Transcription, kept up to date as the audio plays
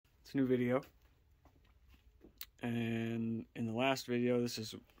It's a new video. And in the last video, this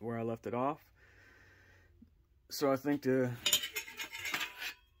is where I left it off. So I think to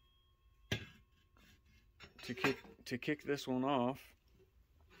kick this one off,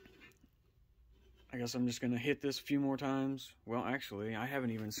 I guess I'm just gonna hit this a few more times. Well, actually, I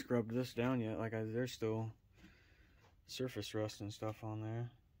haven't even scrubbed this down yet. Like, there's still surface rust and stuff on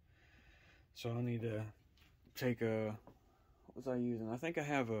there. So I need to take a, what was I using? I think I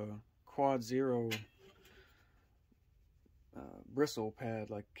have a Quad Zero bristle pad,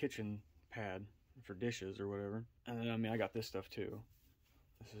 like kitchen pad for dishes or whatever. And then, I mean, I got this stuff too.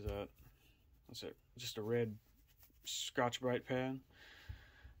 This is a, what's it? Just a red Scotch-Brite pad.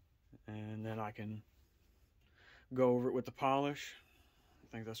 And then I can go over it with the polish. I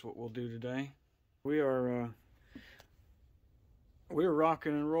think that's what we'll do today. We're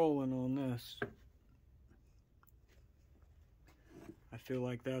rocking and rolling on this. I feel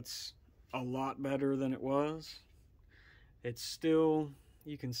like that's a lot better than it was. It's still,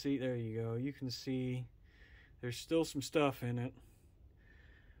 you can see, there you go, you can see there's still some stuff in it.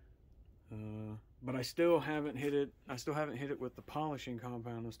 But I still haven't hit it. I still haven't hit it with the polishing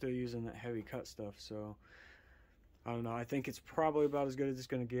compound. I'm still using that heavy cut stuff. So I don't know. I think it's probably about as good as it's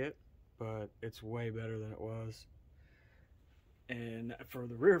going to get, but it's way better than it was. And for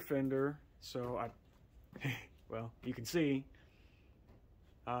the rear fender, so well, you can see,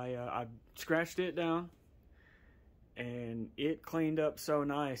 I scratched it down, and it cleaned up so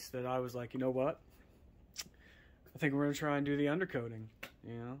nice that I was like, you know what? I think we're gonna try and do the undercoating.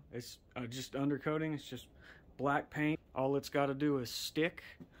 You know, it's just undercoating. It's just black paint. All it's got to do is stick.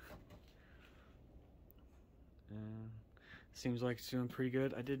 Seems like it's doing pretty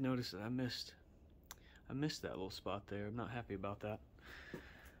good. I did notice that I missed that little spot there. I'm not happy about that.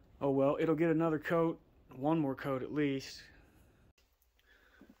 Oh well, it'll get another coat, one more coat at least.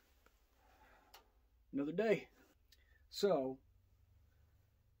 Another day. So,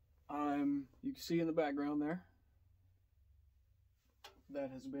 you can see in the background there, that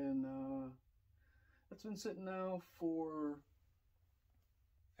has been, that's been sitting now for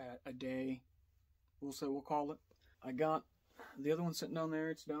a day. We'll call it. I got the other one sitting down there.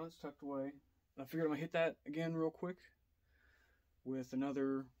 It's down, it's tucked away. I figured I'm gonna hit that again real quick with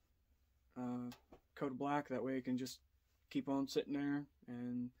another coat of black. That way it can just keep on sitting there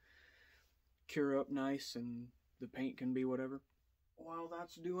and cure up nice, and the paint can be whatever. While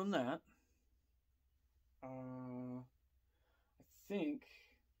that's doing that, I think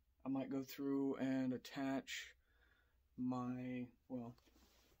I might go through and attach my, well,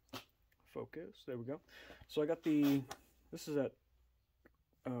 focus, there we go. So I got this is that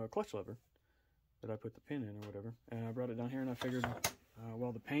clutch lever that I put the pin in or whatever, and I brought it down here, and I figured,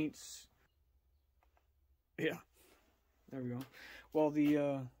 well, the paint's, yeah, there we go. While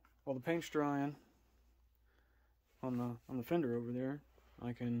the paint's drying on the fender over there,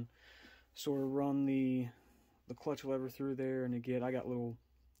 I can sort of run the clutch lever through there, and again, I got little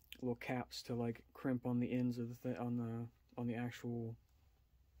caps to like crimp on the ends of the on the actual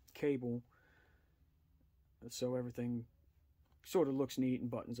cable, so everything sort of looks neat and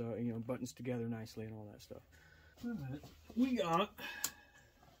buttons out, you know, buttons together nicely and all that stuff. All right, we got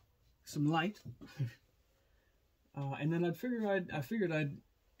some light, and then I figured I'd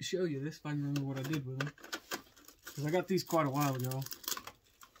show you this if I can remember what I did with them, because I got these quite a while ago.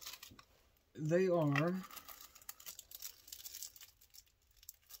 They are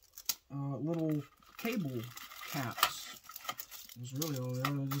little cable caps. That's really all they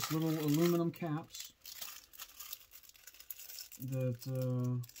are. They're just little aluminum caps that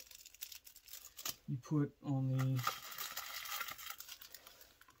you put on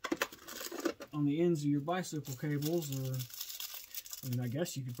the ends of your bicycle cables, or I mean, I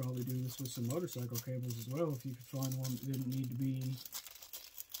guess you could probably do this with some motorcycle cables as well if you could find one that didn't need to be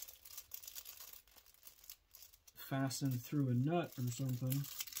fastened through a nut or something.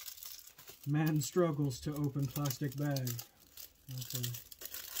 Man struggles to open plastic bag. Okay.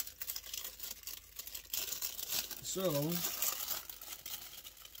 So,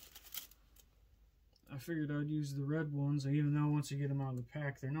 I figured I'd use the red ones, even though once you get them out of the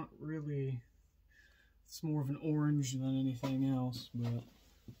pack, they're not really, it's more of an orange than anything else, but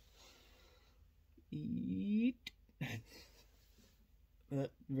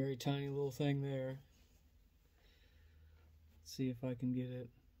that very tiny little thing there. Let's see if I can get it.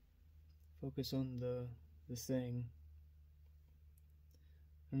 Focus on the thing.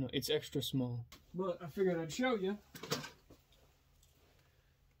 I don't know, it's extra small. But I figured I'd show you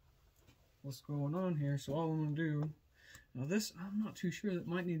what's going on here. So all I'm going to do, now this, I'm not too sure, that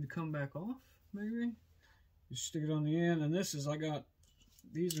might need to come back off, maybe. Just stick it on the end, and this is, I got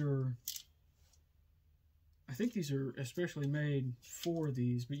these are, I think these are especially made for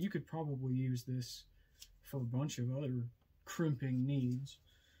these, but you could probably use this for a bunch of other crimping needs.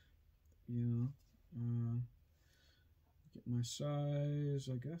 Yeah. Get my size,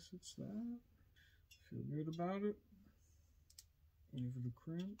 I guess it's that. Feel good about it. Give it a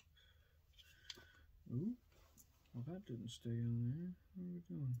crimp. Ooh, well that didn't stay in there. What are we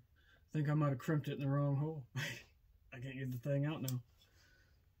doing? I think I might have crimped it in the wrong hole. I can't get the thing out now.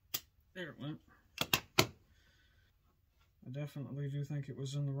 There it went. I definitely do think it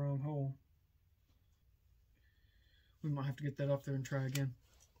was in the wrong hole. We might have to get that up there and try again.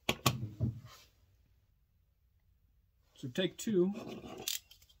 So take 2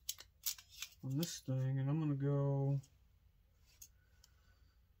 on this thing, and I'm gonna go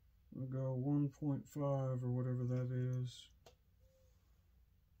 1.5 or whatever that is.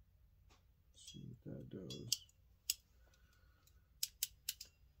 Let's see what that does.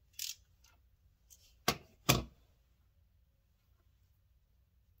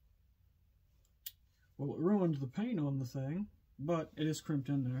 Well, it ruined the paint on the thing, but it is crimped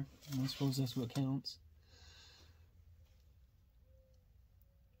in there. I suppose that's what counts.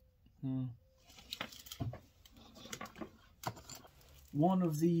 One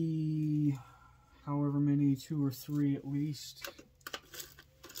of the, however many, 2 or 3 at least,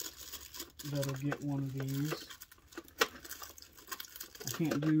 that'll get one of these. I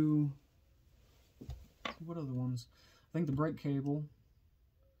can't do, what other ones? I think the brake cable.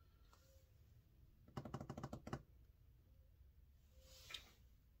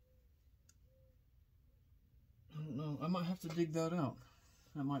 I don't know, I might have to dig that out.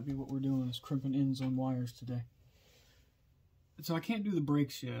 That might be what we're doing, is crimping ends on wires today. So I can't do the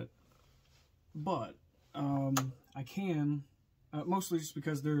brakes yet, but I can, mostly just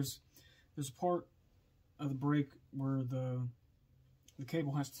because there's a part of the brake where the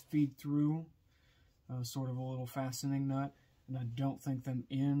cable has to feed through sort of a little fastening nut, and I don't think them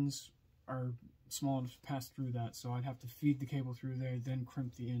ends are small enough to pass through that, so I'd have to feed the cable through there, then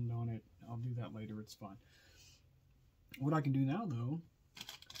crimp the end on it. I'll do that later, it's fine. What I can do now, though,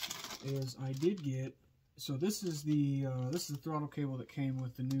 is I did get, so this is the throttle cable that came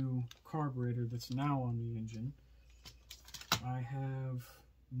with the new carburetor that's now on the engine. I have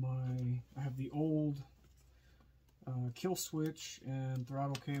the old kill switch and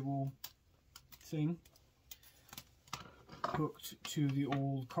throttle cable thing hooked to the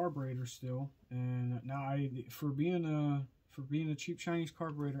old carburetor still, and now for being a cheap Chinese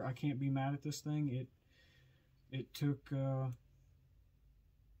carburetor, I can't be mad at this thing. It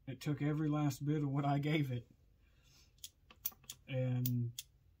took every last bit of what I gave it and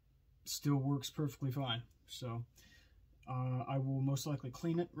still works perfectly fine. So I will most likely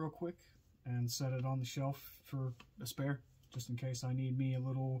clean it real quick and set it on the shelf for a spare, just in case I need me a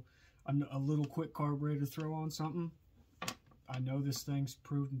little quick carburetor throw on something. I know this thing's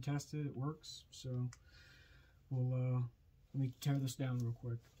proved and tested, it works. So we'll let me tear this down real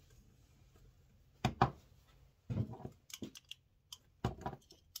quick.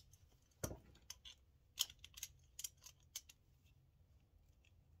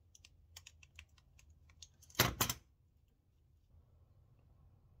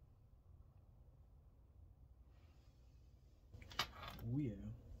 Oh yeah.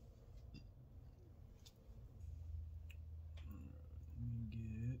 Let me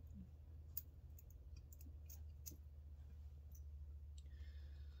get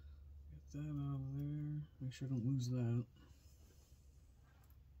that out of there. Make sure I don't lose that.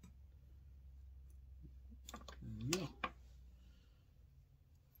 There we go.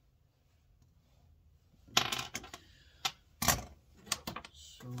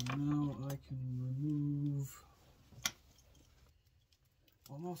 So now I can remove,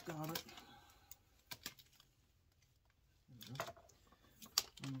 almost got it. There we go.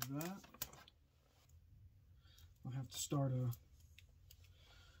 Remove that. I'll have to start a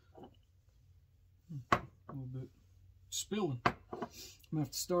little bit spilling. I'm gonna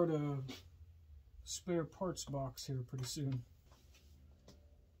have to start a spare parts box here pretty soon.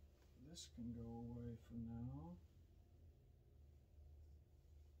 This can go away for now.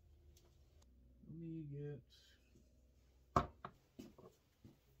 Let me get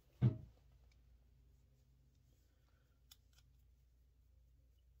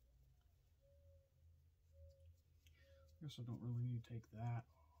I guess I don't really need to take that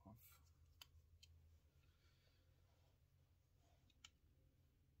off.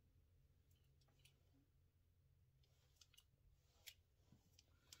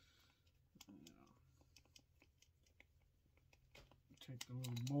 Take the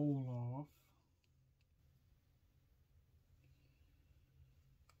little bowl off.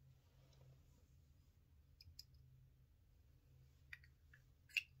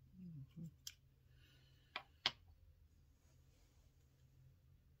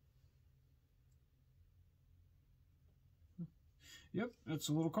 Yep, it's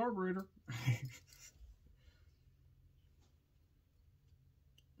a little carburetor.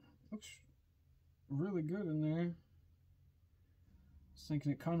 Looks really good in there. I was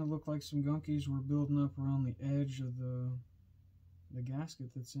thinking it kind of looked like some gunkies were building up around the edge of the gasket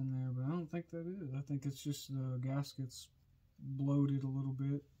that's in there, but I don't think that is. I think it's just the gasket's bloated a little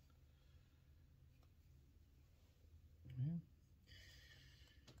bit. Yeah.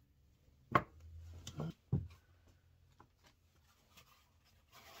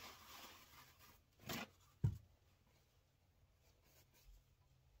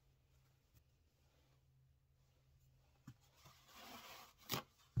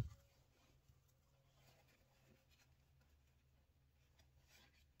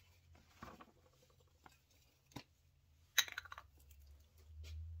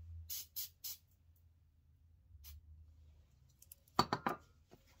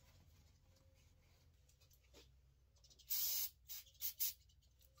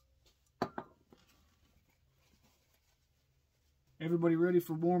 Everybody ready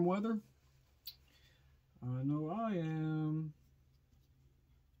for warm weather? I know I am.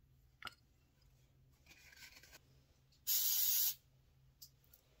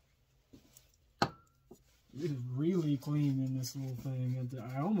 It is really clean in this little thing, and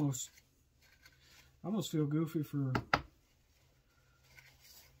I almost feel goofy for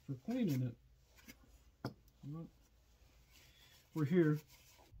cleaning it. But we're here.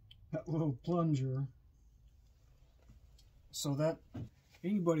 That little plunger. So that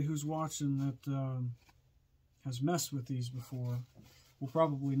anybody who's watching that has messed with these before will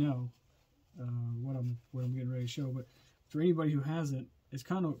probably know what I'm getting ready to show. But for anybody who hasn't, it's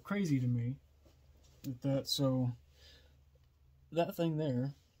kind of crazy to me so that thing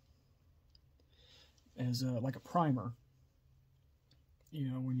there is like a primer. You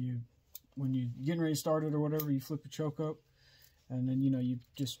know, when you getting ready to start it or whatever, you flip the choke up, and then you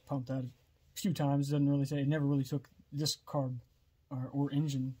just pump that a few times. It doesn't really say. It never really took this carb or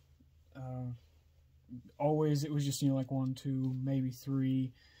engine. Always it was just like 1, 2, maybe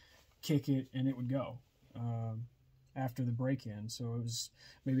 3, kick it, and it would go after the break-in. So it was,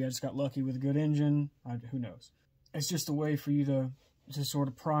 maybe I just got lucky with a good engine. Who knows? It's just a way for you to sort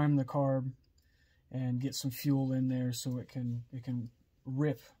of prime the carb and get some fuel in there so it can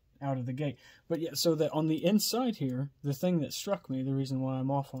rip out of the gate. But yeah, so that on the inside here, the thing that struck me, the reason why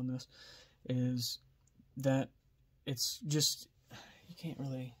I'm off on this, is that it's just, you can't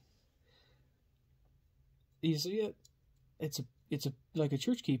really, you see it? It's like a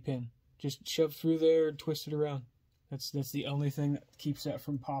church key pin, just shoved through there and twisted around. That's the only thing that keeps that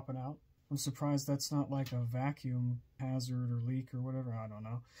from popping out. I'm surprised that's not like a vacuum hazard or leak or whatever. I don't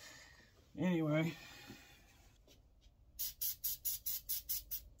know. Anyway.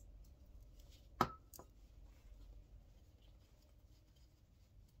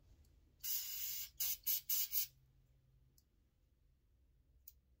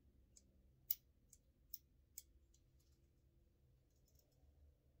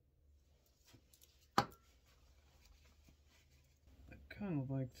 Kind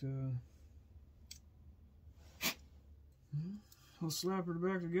of like to, I'll slap her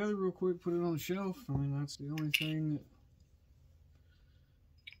back together real quick, put it on the shelf. I mean, that's the only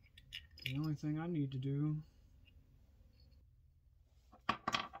thing I need to do.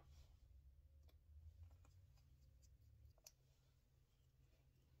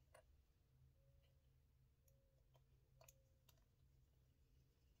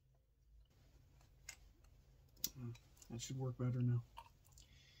 That should work better now.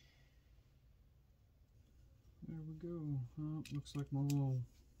 There we go. Oh, looks like my little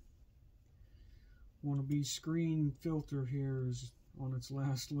wannabe screen filter here is on its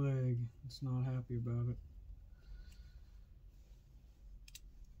last leg. It's not happy about it.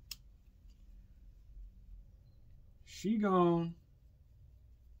 She gone.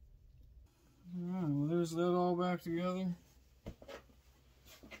 Alright, well there's that all back together.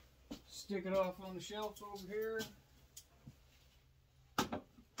 Stick it off on the shelves over here.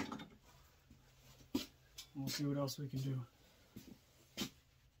 We'll see what else we can do.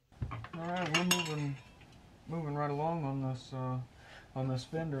 Alright, we're moving right along on this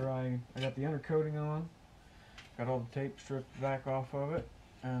fender. I got the undercoating on, got all the tape stripped back off of it,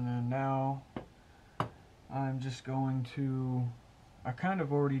 and then now I'm just going to, I kind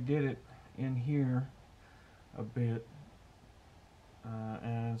of already did it in here a bit,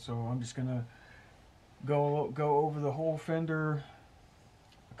 and so I'm just gonna go over the whole fender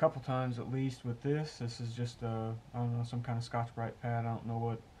a couple times at least with this. This is just I don't know, some kind of Scotch-Brite pad. I don't know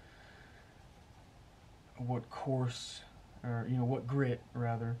what course, or what grit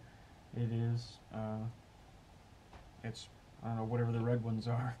rather it is. It's, I don't know, whatever the red ones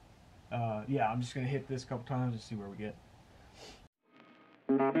are. Yeah, I'm just gonna hit this a couple times and see where we get.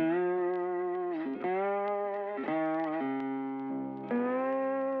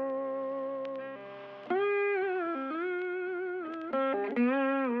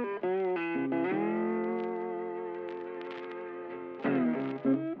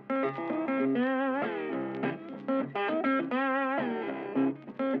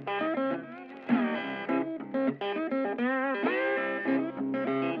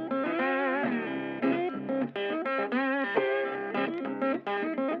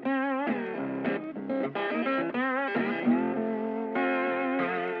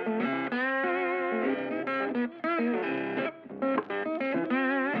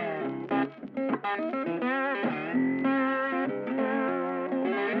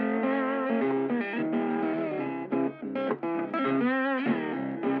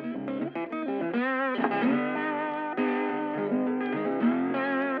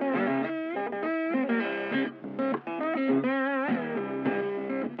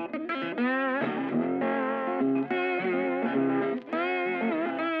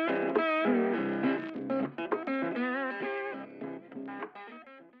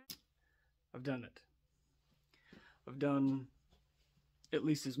 I've done it. I've done at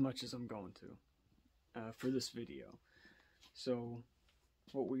least as much as I'm going to for this video. So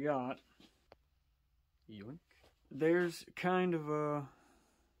what we got, yoink, there's kind of a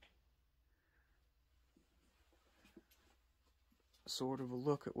sort of a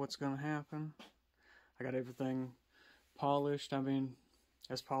look at what's going to happen. I got everything polished. I mean,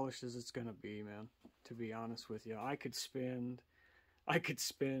 as polished as it's going to be, man, to be honest with you. I could spend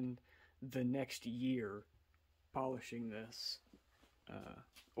the next year polishing this,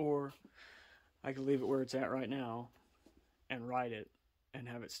 or I could leave it where it's at right now and ride it and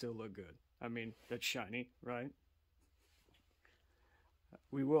have it still look good. I mean, that's shiny, right?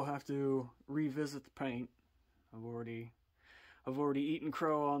 We will have to revisit the paint. I've already eaten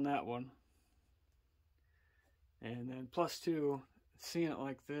crow on that one. And then plus two, seeing it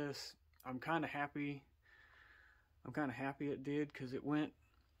like this, I'm kind of happy. I'm kind of happy it did, because it went,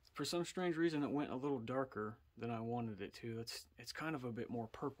 for some strange reason, it went a little darker than I wanted it to. It's kind of a bit more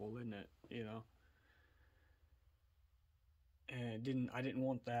purple, isn't it? You know. And I didn't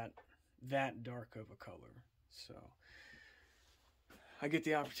want that dark of a color. So I get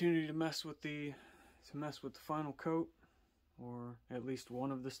the opportunity to mess with the final coat, or at least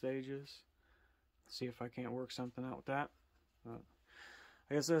one of the stages. See if I can't work something out with that. But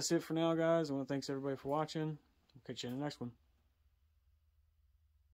I guess that's it for now, guys. I want to thank everybody for watching. I'll catch you in the next one.